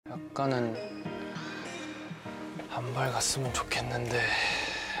약간은 안 밝았으면 좋겠는데.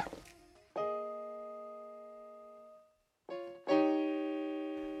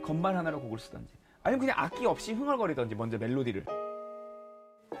 건반 하나로 곡을 쓰던지 아니면 그냥 악기 없이 흥얼거리던지 먼저 멜로디를.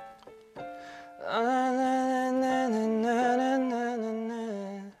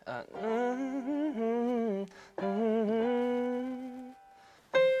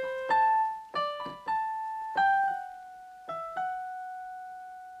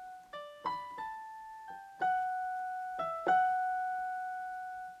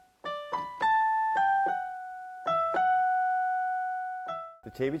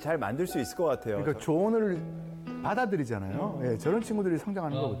 JYP 잘 만들 수 있을 것 같아요. 그러니까 조언을 받아들이잖아요. 예, 저런 친구들이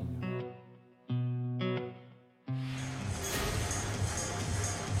성장하는 거거든요.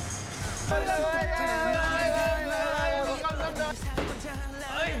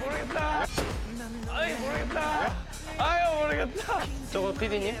 모르겠다. 저거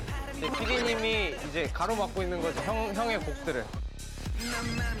PD님? 네, PD님이 이제 가로막고 있는 거죠. 형의 곡들을.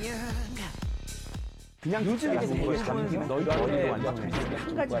 그냥 요즘에 대부분 너희들의 완성을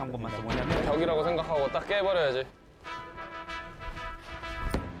한 가지 방법만 써. 뭐냐면 벽이라고 생각하고 딱 깨버려야지.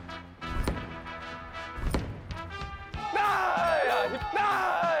 나야 힘,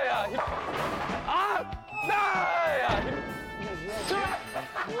 나야 힘, 나야 힘.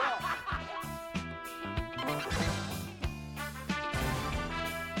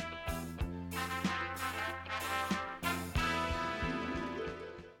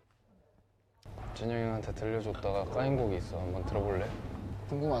 진영이 형한테 들려줬다가 까인 곡이 있어. 한번 들어볼래?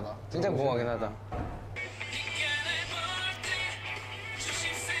 궁금하다. 진짜 궁금하긴 하다.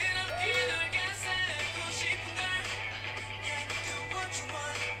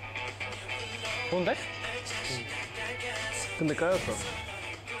 좋은데? 근데 까였어.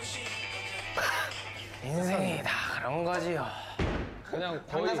 인생이 다 그런 거지요. 그냥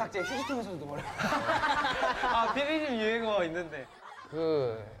거의... 장난 삭제 휴지통에서도 버려. 아, 피디님 유행어 있는데.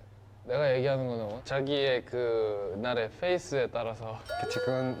 내가 얘기하는 거는 뭐? 자기의 그날의 페이스에 따라서. 그치,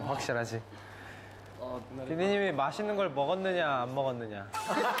 그건 확실하지. 피디님이 맛있는 걸 먹었느냐, 안 먹었느냐.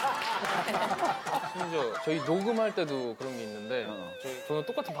 심지어 저희 녹음할 때도 그런 게 있는데 저는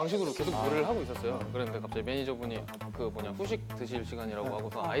똑같은 방식으로 계속 노래를 하고 있었어요. 그랬는데 갑자기 매니저분이 후식 드실 시간이라고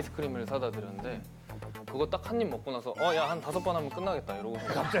하고서 아이스크림을 사다 드렸는데 그거 딱 한 입 먹고 나서 야, 한 5번 하면 끝나겠다 이러고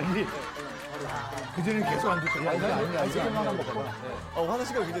갑자기 그전에는 계속 안 듣고 아니 아이스크림만 먹어봐. 화나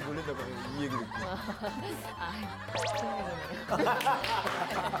씨가 굉장히 놀란다고 이 얘기 듣고.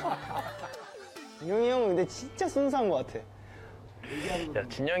 진영이 형은 근데 진짜 순수한 것 같아. 야,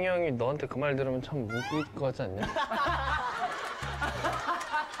 진영이 형이 너한테 그 말 들으면 참 무기일 것 같지 않냐?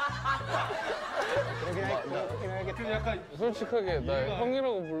 그렇긴 약간 솔직하게 나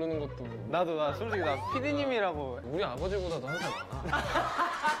형이라고 부르는 것도 나도 솔직히 나 피디님이라고 우리 아버지보다도 한 살 많아.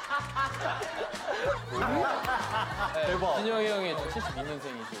 대박. 진영이 형이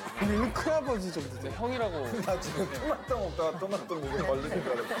 72년생이시고 우리는 큰아버지 정도 돼. 형이라고. 나 지금 토마토 먹다가 토마토 목에 걸리는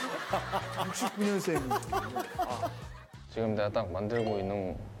줄 알았어. 69년생. 지금 내가 딱 만들고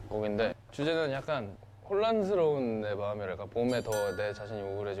있는 곡인데 주제는 약간 혼란스러운 내 마음이랄까. 봄에 더 내 자신이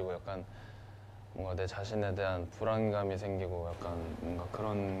우울해지고 약간 뭔가 내 자신에 대한 불안감이 생기고 약간 뭔가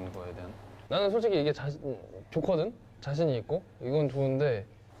그런 거에 대한. 나는 솔직히 이게 좋거든? 자신이 있고 이건 좋은데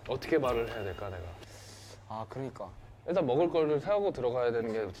어떻게 말을 해야 될까 내가. 아, 그러니까. 일단 먹을 거를 사고 들어가야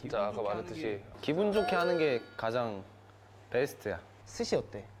되는 게 진짜 아까 말했듯이 기분 좋게 하는 게 가장 베스트야. 스시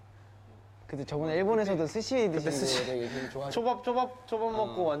어때? 근데 저번에 일본에서도 스시 드시는 거 되게 기분 좋아하셨어. 초밥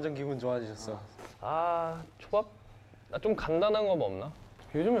먹고 완전 기분 좋아지셨어. 초밥? 나 좀 간단한 거 뭐 없나?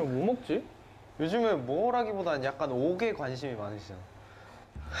 요즘에 뭐 먹지? 요즘에 뭐라기보다는 약간 옥에 관심이 많으시잖아.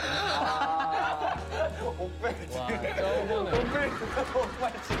 옥발치. 와, 저번에.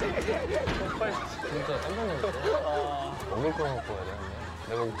 옥발치. 진짜 깜짝 놀랐어. 먹을 거 갖고 와야 되는데.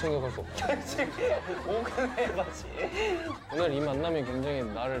 내가 옥 챙겨갈 수 없어. 옥은 해봐지. 오늘 이 만남이 굉장히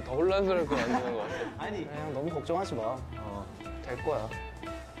나를 더 혼란스럽게 만드는 것 같아. 아니, 그냥 너무 걱정하지 마. 될 거야.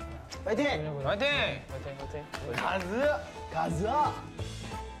 파이팅! 화이팅! 가자!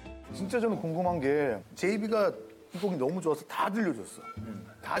 진짜 저는 궁금한 게 JYP가 이 곡이 너무 좋아서 다 들려줬어.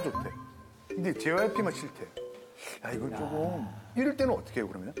 다 좋대. 근데 JYP만 싫대. 야, 이건 조금 이럴 때는 어떻게 해요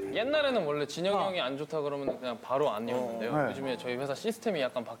그러면? 옛날에는 원래 진영이 형이 안 좋다 그러면 그냥 바로 아니었는데요. 네. 요즘에 저희 회사 시스템이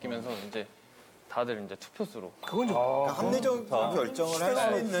약간 바뀌면서 이제 다들 이제 투표수로. 그건 좀. 합리적 결정을 할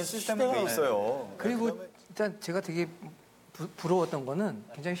수 있는 시스템이 돼 있어요. 그리고 일단 제가 되게 부러웠던 거는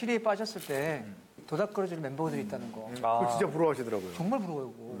굉장히 시리에 빠졌을 때 도닥거려주는 member들이 있다는 거. 그걸 진짜 부러워하시더라고요. 정말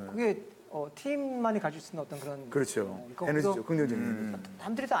부러워요. 그게 팀만이 가질 수 있는 어떤 그런. 그렇죠. 그러니까 에너지죠. 긍정적인.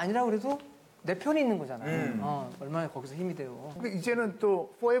 남들이 다 아니라고 그래도 내 편이 있는 거잖아요. 얼마나 거기서 힘이 돼요. 근데 이제는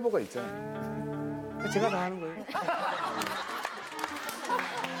또 포에버가 있잖아요. 제가 다 하는 거예요.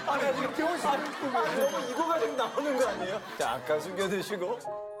 나 지금 태원 씨 너무 이거가 지금 나오는 거 아니에요? 자, 아까 숨겨두시고.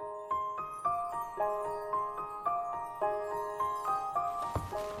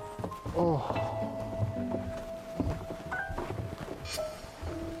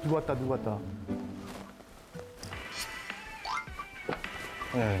 누구 왔다, 누구 왔다.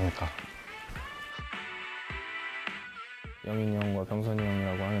 안녕하십니까. 영인이 형과 병선이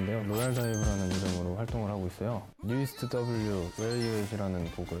형이라고 하는데요. 로얄다이브라는 이름으로 활동을 하고 있어요. 뉴이스트 W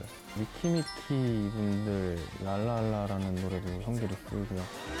웰유엣이라는 곡을 미키미키 분들 랄랄라라는 노래도 형들이 쓰고요.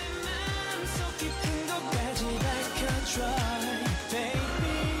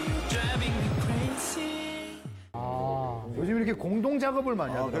 요즘 이렇게 공동 작업을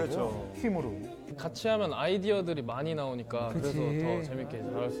많이 하더라고요. 그렇죠. 팀으로. 같이 하면 아이디어들이 많이 나오니까 그래서 더 재밌게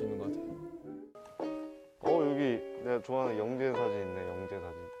잘할 수 있는 것 같아요. 여기 내가 좋아하는 영재 사진 있네. 영재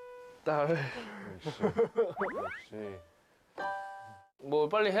사진. 딸. 역시. 뭘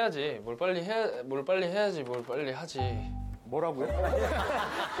빨리 해야지. 뭘 빨리 해야지. 뭘 빨리 하지. 뭐라고요?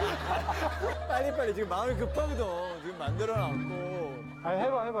 빨리빨리 지금 마음이 급하거든. 지금 만들어놨고. 아니,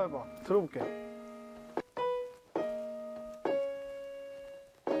 해봐. 들어볼게.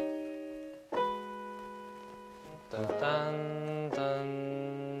 딴딴딴딴.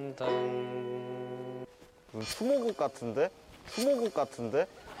 수모국 같은데? 수모국 같은데?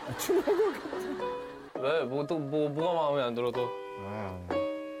 왜? 뭐가 마음에 안 들어도?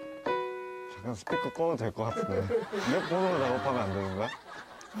 잠깐 스피커 꺼도 될 것 같은데. 내 폰으로 작업하면 안 되는 거야?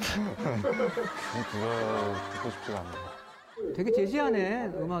 그거 듣고 싶지가 않네. 되게 재지하네,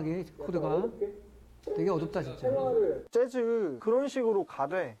 음악이, 코드가. 되게 어둡다, 진짜. 재즈 그런 식으로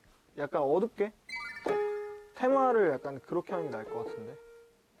가되 약간 어둡게 테마를 약간 그렇게 하는 게 나을 것 같은데.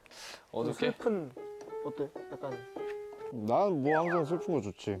 어둡게? 슬픈 어때? 약간 난 뭐 항상 슬픈 거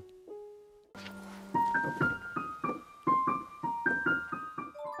좋지.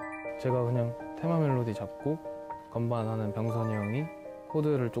 제가 그냥 테마 멜로디 잡고 건반하는 병선이 형이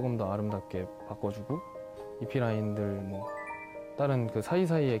코드를 조금 더 아름답게 바꿔주고 EP 라인들 뭐 다른 그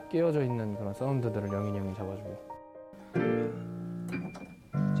사이사이에 끼어져 있는 그런 사운드들을 영인이 형이 잡아주고.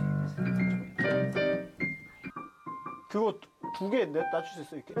 그거 두 개 낮출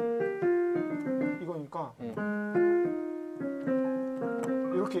수 있어 이렇게. 이거니까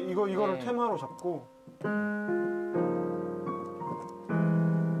이렇게 이거를 테마로 잡고.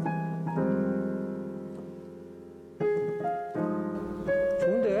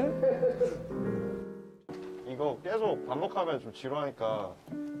 좋은데? 이거 계속 반복하면 좀 지루하니까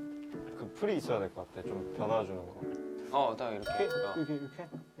그 풀이 있어야 될 것 같아. 좀 변화 주는 거. 딱 이렇게. 이렇게.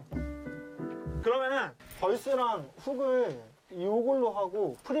 그러면은 벌스랑 훅을 이걸로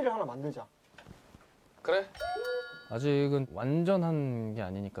하고 프리를 하나 만들자. 그래? 아직은 완전한 게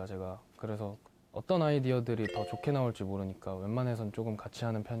아니니까 제가 그래서 어떤 아이디어들이 더 좋게 나올지 모르니까 웬만해선 조금 같이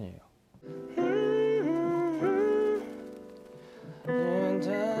하는 편이에요.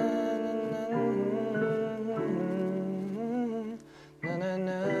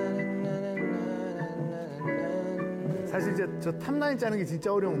 사실 저 탑라인 짜는 게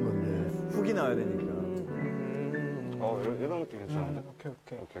진짜 어려운 건데. 훅이 나와야 되니까. 이런 느낌 괜찮은데?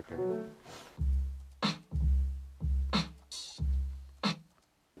 오케이.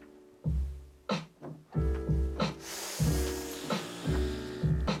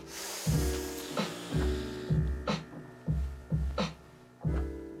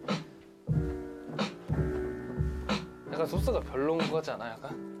 약간 소스가 별로인 거 같지 않아?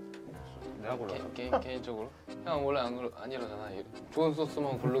 약간? 내가 골라. 개인적으로? 형 원래 안 이러잖아. 좋은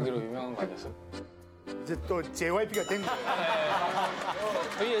소스만 고르기로 유명한 거 아니었어? 이제 또 JYP가 된 거야.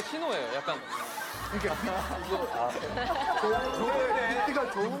 저희의 신호예요. 약간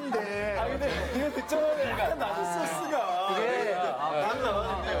가 좋은데. 이거 듣자마자 약간 나도 소스가.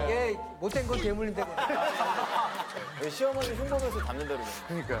 이게 못된 건 괴물인데. 시어머니 흉보면서 담는다 그러잖아.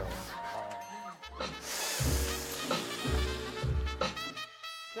 그러니까요.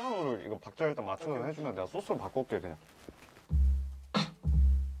 피아노를 이거 박자 일단 맞춰서 해주면 내가 소스로 바꿀게 그냥.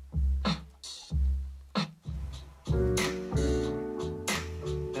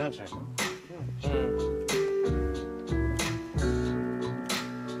 괜찮지?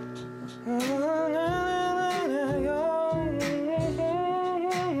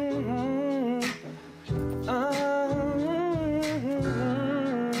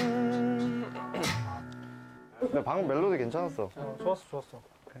 근데 방금 멜로디 괜찮았어. 좋았어.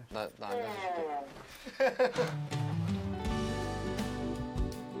 나 알려줄게.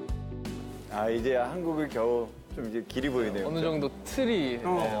 아, 이제 한국을 겨우 좀 이제 길이 보이네요. 어느 정도 틀이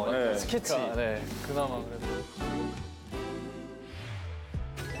네. 스케치. 네, 그나마 그래도.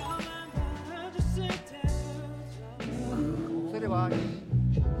 목소리 봐.